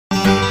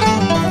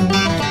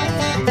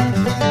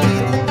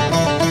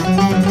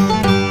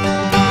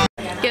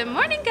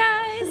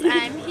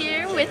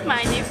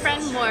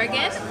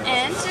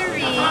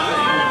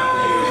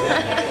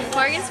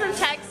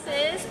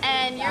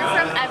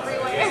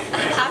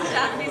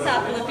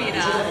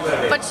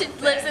But she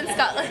lives in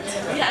Scotland.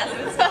 Yes.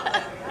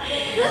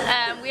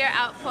 We are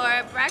out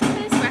for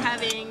breakfast. We're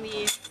having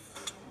these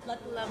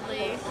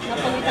lovely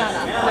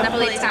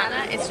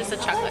Napolitana. It's just a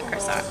chocolate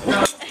croissant.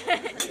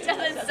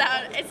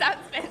 It sounds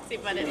fancy,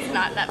 but it's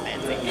not that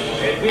fancy.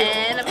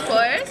 And of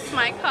course,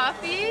 my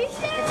coffee.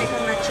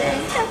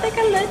 Café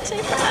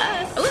leche for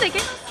us. Oh, they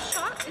gave us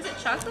chocolate. Is it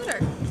chocolate or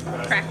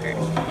cracker?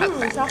 Oh,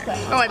 cracker. Chocolate.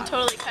 Oh, I'm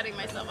totally cutting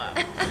myself up.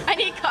 I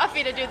need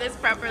coffee to do this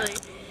properly.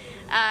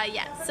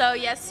 Yeah, so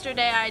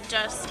yesterday I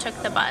just took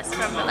the bus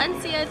from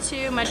Valencia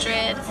to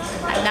Madrid.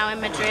 I'm now in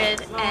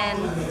Madrid,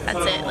 and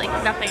that's it. Like,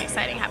 nothing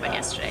exciting happened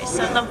yesterday.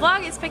 So the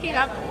vlog is picking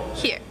up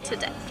here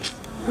today.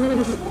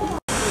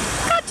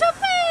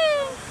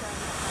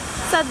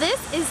 So this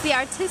is the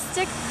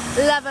artistic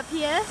lava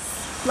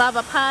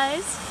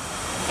pies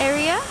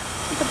area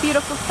with a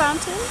beautiful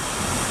fountain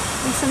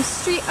and some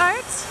street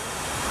art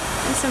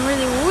and some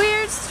really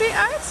weird street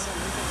art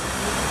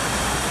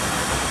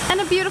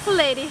and a beautiful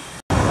lady.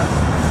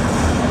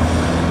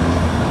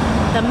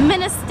 The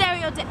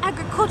Ministerio de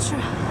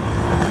Agricultura.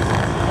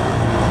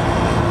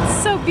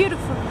 So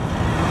beautiful.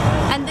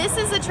 And this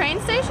is the train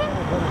station,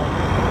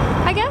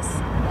 I guess?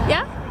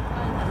 Yeah?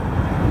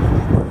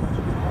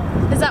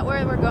 Is that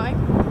where we're going?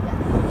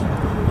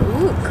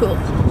 Ooh, cool.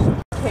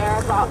 Care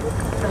about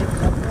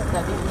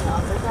studying the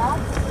undergrad?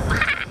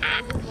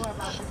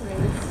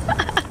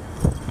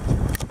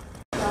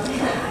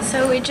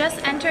 So we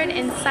just entered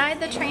inside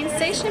the train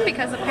station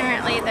because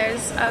apparently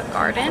there's a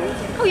garden.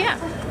 Oh yeah,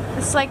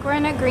 it's like we're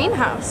in a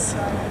greenhouse.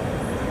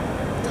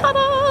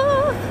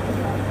 Ta-da!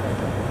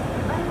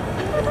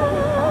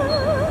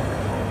 Ta-da!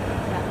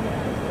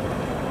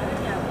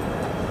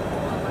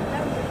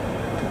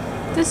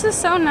 This is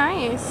so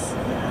nice.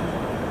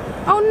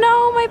 Oh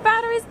no, my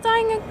battery's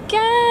dying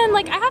again.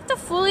 Like, I have to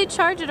fully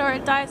charge it or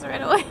it dies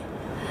right away.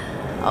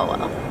 Oh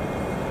well.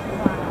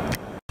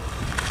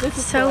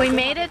 So we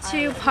made it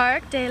to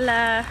Park de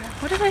la...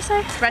 What did I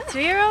say?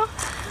 Retiro?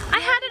 I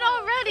had it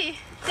already.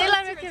 De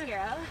la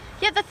Retiro.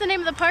 Yeah, that's the name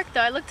of the park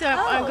though. I looked it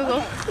up on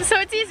Google. So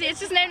it's easy. It's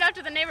just named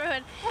after the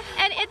neighborhood.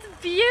 And it's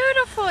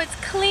beautiful. It's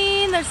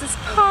clean. There's this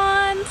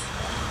pond.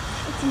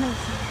 It's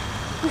amazing.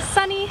 It's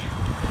sunny.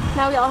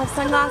 Now we all have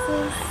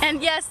sunglasses.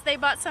 And yes, they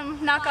bought some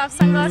knockoff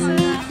sunglasses.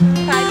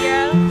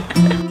 €5.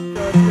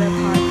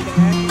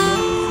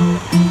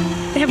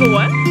 They have a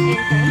what?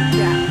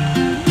 Yeah.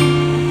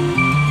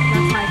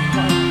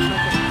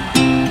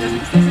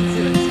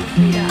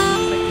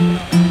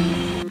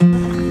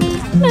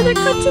 Another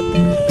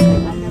kachupi.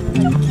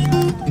 So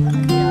cute.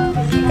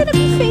 I'm gonna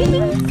be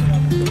famous.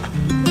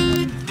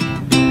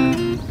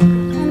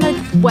 And the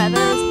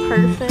weather is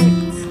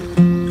perfect.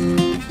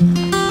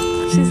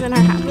 She's in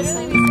her happy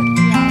side.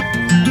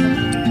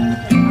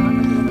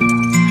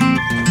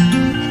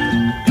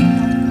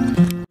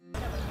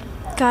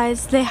 Guys,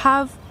 they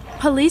have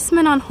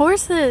policemen on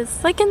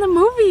horses, like in the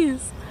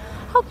movies.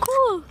 How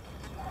cool!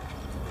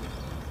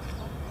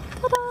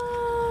 Ta-da!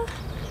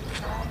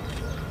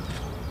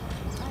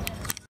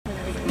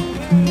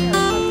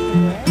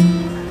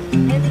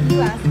 In the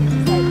US,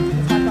 it's like, you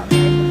talk about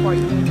marriage before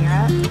you in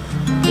Europe.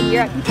 In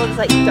Europe, people just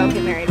like don't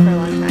get married for a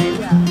long time.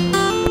 Yeah.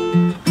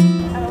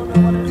 I don't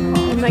know what it's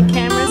called. And the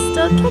camera's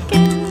still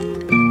kicking.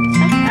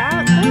 Check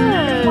out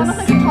this. One of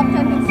like the top 10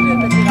 things to do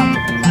with the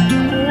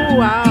Oh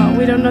wow,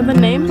 we don't know the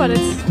name, but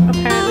it's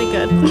apparently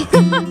good.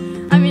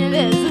 I mean, it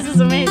is. This is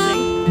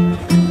amazing.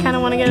 Kind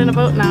of want to get in a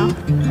boat now.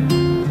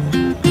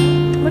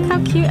 Look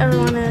how cute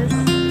everyone is.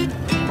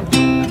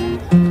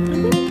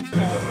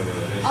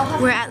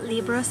 We're at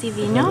Libros y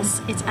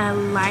Vinos. It's a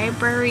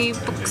library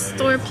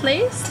bookstore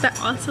place that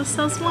also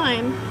sells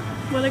wine.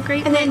 What a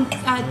great name. And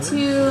then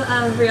 2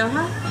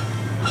 Rioja.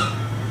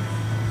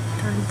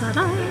 Dun, dun,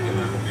 dun.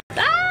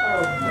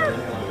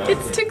 Ah!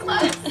 It's too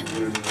close.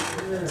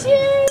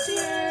 Cheers!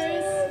 Cheers!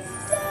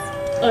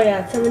 Oh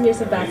yeah, someone needs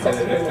some back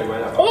section.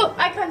 Oh,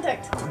 eye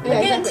contact. Yeah,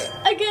 Again.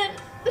 exactly. Again.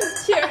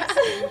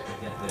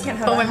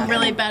 Cheers. Oh, I'm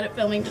really bad at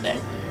filming today.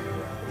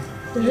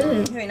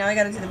 Okay, now I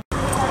gotta do the...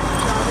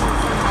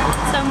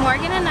 So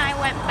Morgan and I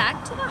went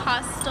back to the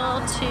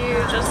hostel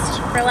to just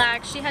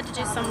relax. She had to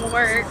do some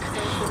work,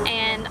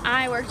 and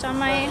I worked on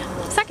my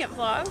second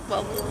vlog.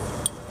 Well,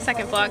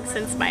 second vlog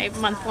since my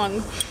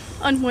month-long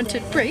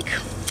unwanted break.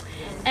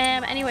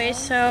 Anyway,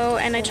 so,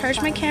 and I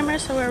charged my camera,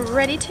 so we're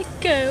ready to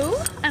go,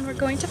 and we're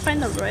going to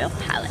find the Royal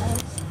Palace.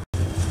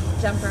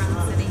 Jump around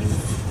the city.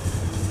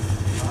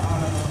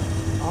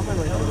 I'm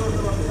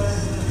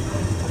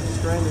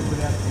stranded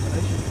without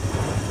accommodation.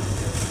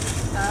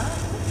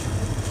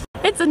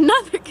 It's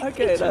another cathedral.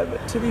 Okay, no,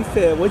 but to be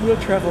fair, when you're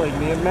traveling,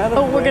 the amount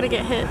of we're gonna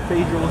get hit.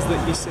 cathedrals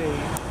that you see.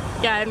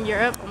 Yeah, in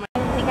Europe. Oh my. I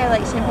don't think I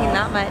like champagne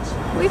that much.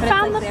 We but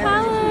found it's the like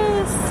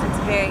palace. It's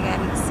very good.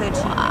 It's so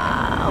cheap.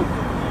 Wow.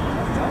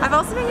 I've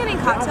also been getting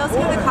cocktails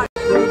here.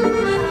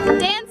 The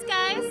Dance,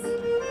 guys.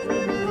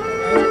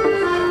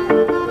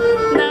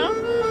 No?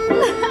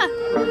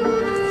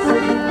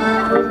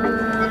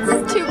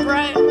 It's too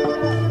bright.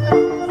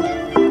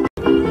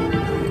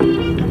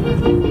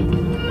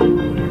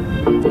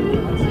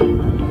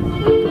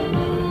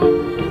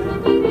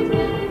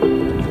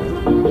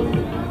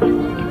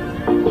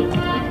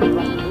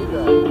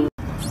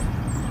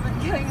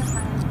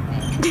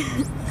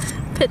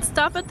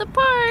 at the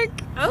park.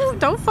 Oh,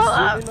 don't fall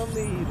off.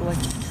 Swimming on the,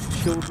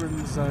 like,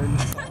 children's zone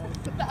side.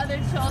 The other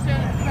children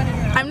running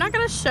around. I'm not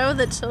gonna show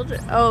the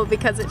children. Oh,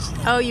 because it's.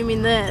 Oh, you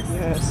mean this?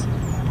 Yes.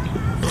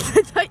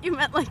 I thought you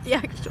meant like the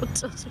actual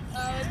children.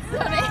 Oh, it's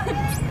funny.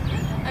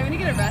 I'm gonna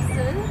get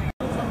arrested.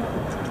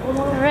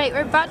 Alright,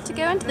 we're about to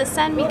go into the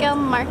San Miguel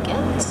market.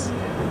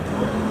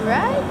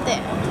 Right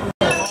there.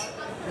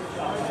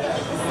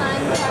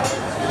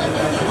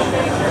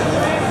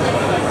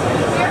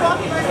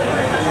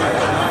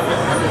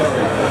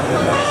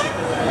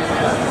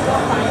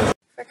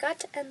 Forgot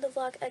to end the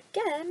vlog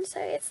again, so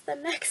it's the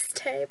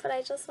next day, but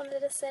I just wanted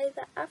to say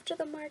that after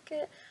the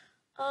market,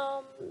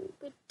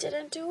 we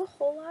didn't do a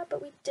whole lot,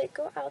 but we did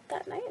go out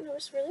that night and it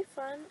was really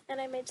fun, and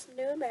I made some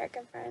new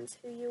American friends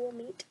who you will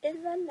meet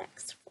in the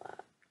next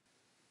vlog.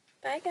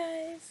 Bye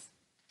guys!